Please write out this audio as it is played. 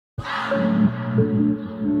So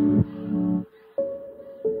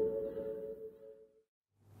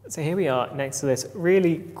here we are next to this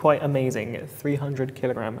really quite amazing 300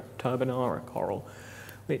 kilogram Turbinar coral,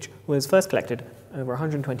 which was first collected over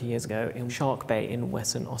 120 years ago in Shark Bay in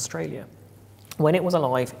Western Australia. When it was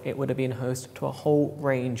alive, it would have been host to a whole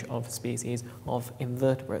range of species of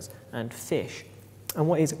invertebrates and fish. And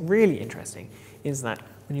what is really interesting is that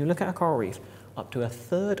when you look at a coral reef, up to a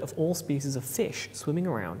third of all species of fish swimming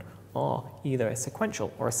around are either a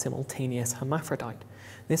sequential or a simultaneous hermaphrodite.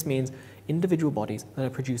 This means individual bodies that are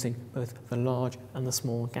producing both the large and the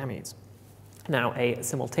small gametes. Now, a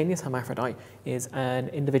simultaneous hermaphrodite is an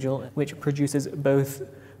individual which produces both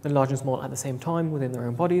the large and small at the same time within their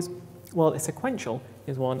own bodies, while a sequential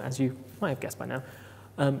is one, as you might have guessed by now,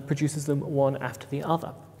 produces them one after the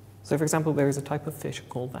other. So, for example, there is a type of fish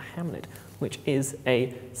called the hamlet, which is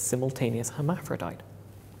a simultaneous hermaphrodite.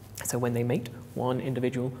 So when they mate, one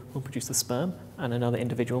individual will produce the sperm and another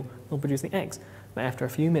individual will produce the eggs. But after a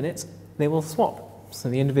few minutes, they will swap.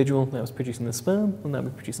 So the individual that was producing the sperm will now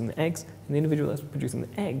be producing the eggs, and the individual that was producing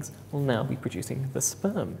the eggs will now be producing the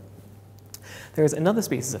sperm. There is another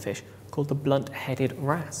species of fish called the blunt-headed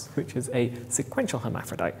wrasse, which is a sequential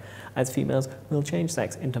hermaphrodite, as females will change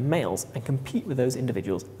sex into males and compete with those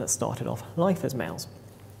individuals that started off life as males.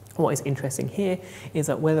 What is interesting here is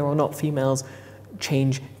that whether or not females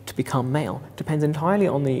change to become male depends entirely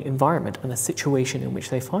on the environment and the situation in which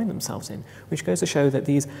they find themselves in, which goes to show that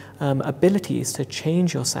these abilities to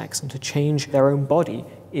change your sex and to change their own body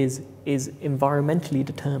is environmentally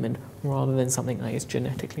determined rather than something that is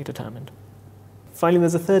genetically determined. Finally,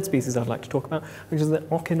 there's a third species I'd like to talk about, which is the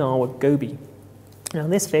Okinawa Gobi. Now,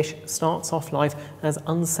 this fish starts off life as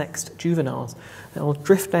unsexed juveniles. They'll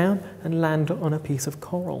drift down and land on a piece of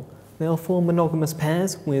coral. They'll form monogamous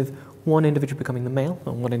pairs with one individual becoming the male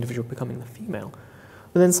and one individual becoming the female.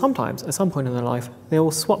 But then sometimes, at some point in their life, they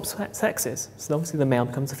will swap sexes. So obviously the male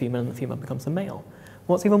becomes the female and the female becomes the male.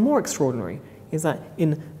 What's even more extraordinary is that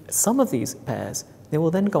in some of these pairs, they will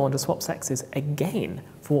then go on to swap sexes again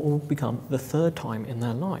for what will become the third time in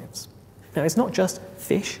their lives. Now, it's not just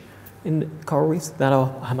fish in coral reefs that are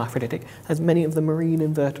hermaphroditic, as many of the marine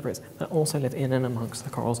invertebrates that also live in and amongst the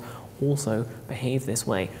corals also behave this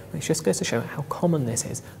way, which just goes to show how common this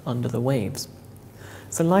is under the waves.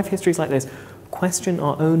 So life histories like this question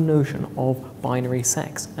our own notion of binary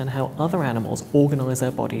sex and how other animals organise their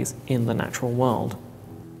bodies in the natural world.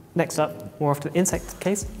 Next up, we're off to the insect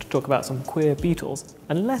case to talk about some queer beetles,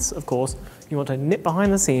 unless, of course, you want to nip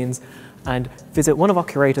behind the scenes and visit one of our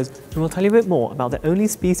curators who will tell you a bit more about the only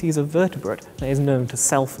species of vertebrate that is known to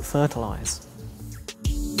self-fertilise.